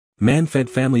Man fed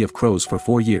family of crows for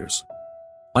 4 years.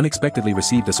 Unexpectedly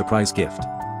received a surprise gift.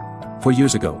 4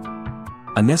 years ago.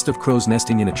 A nest of crows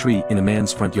nesting in a tree in a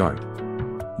man's front yard.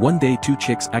 One day 2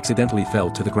 chicks accidentally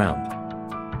fell to the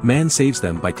ground. Man saves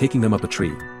them by taking them up a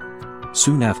tree.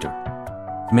 Soon after,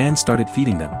 man started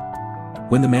feeding them.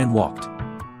 When the man walked,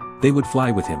 they would fly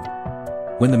with him.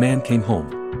 When the man came home,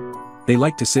 they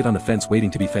liked to sit on the fence waiting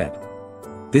to be fed.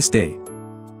 This day,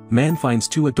 man finds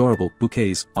 2 adorable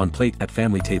bouquets on plate at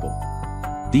family table.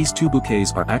 These 2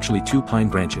 bouquets are actually 2 pine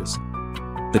branches.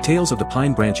 The tails of the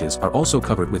pine branches are also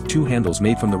covered with 2 handles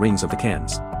made from the rings of the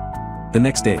cans. The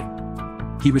next day,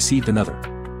 he received another.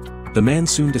 The man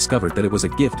soon discovered that it was a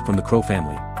gift from the crow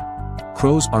family.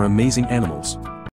 Crows are amazing animals.